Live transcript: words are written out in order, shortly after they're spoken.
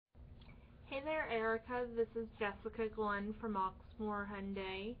Hey there, Erica. This is Jessica Glenn from Oxmoor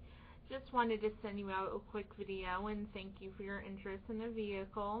Hyundai. Just wanted to send you out a quick video and thank you for your interest in the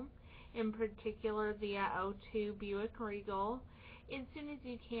vehicle, in particular the '02 Buick Regal. As soon as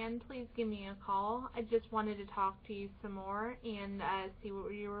you can, please give me a call. I just wanted to talk to you some more and see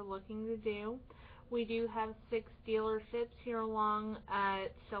what you were looking to do. We do have 6 dealerships here along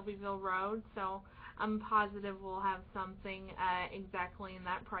Shelbyville Road, so I'm positive we'll have something exactly in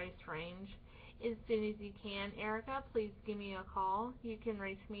that price range. As soon as you can, Erica, please give me a call. You can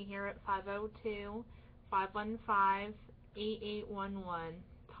reach me here at 502-515-8811.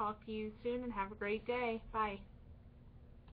 Talk to you soon and have a great day. Bye.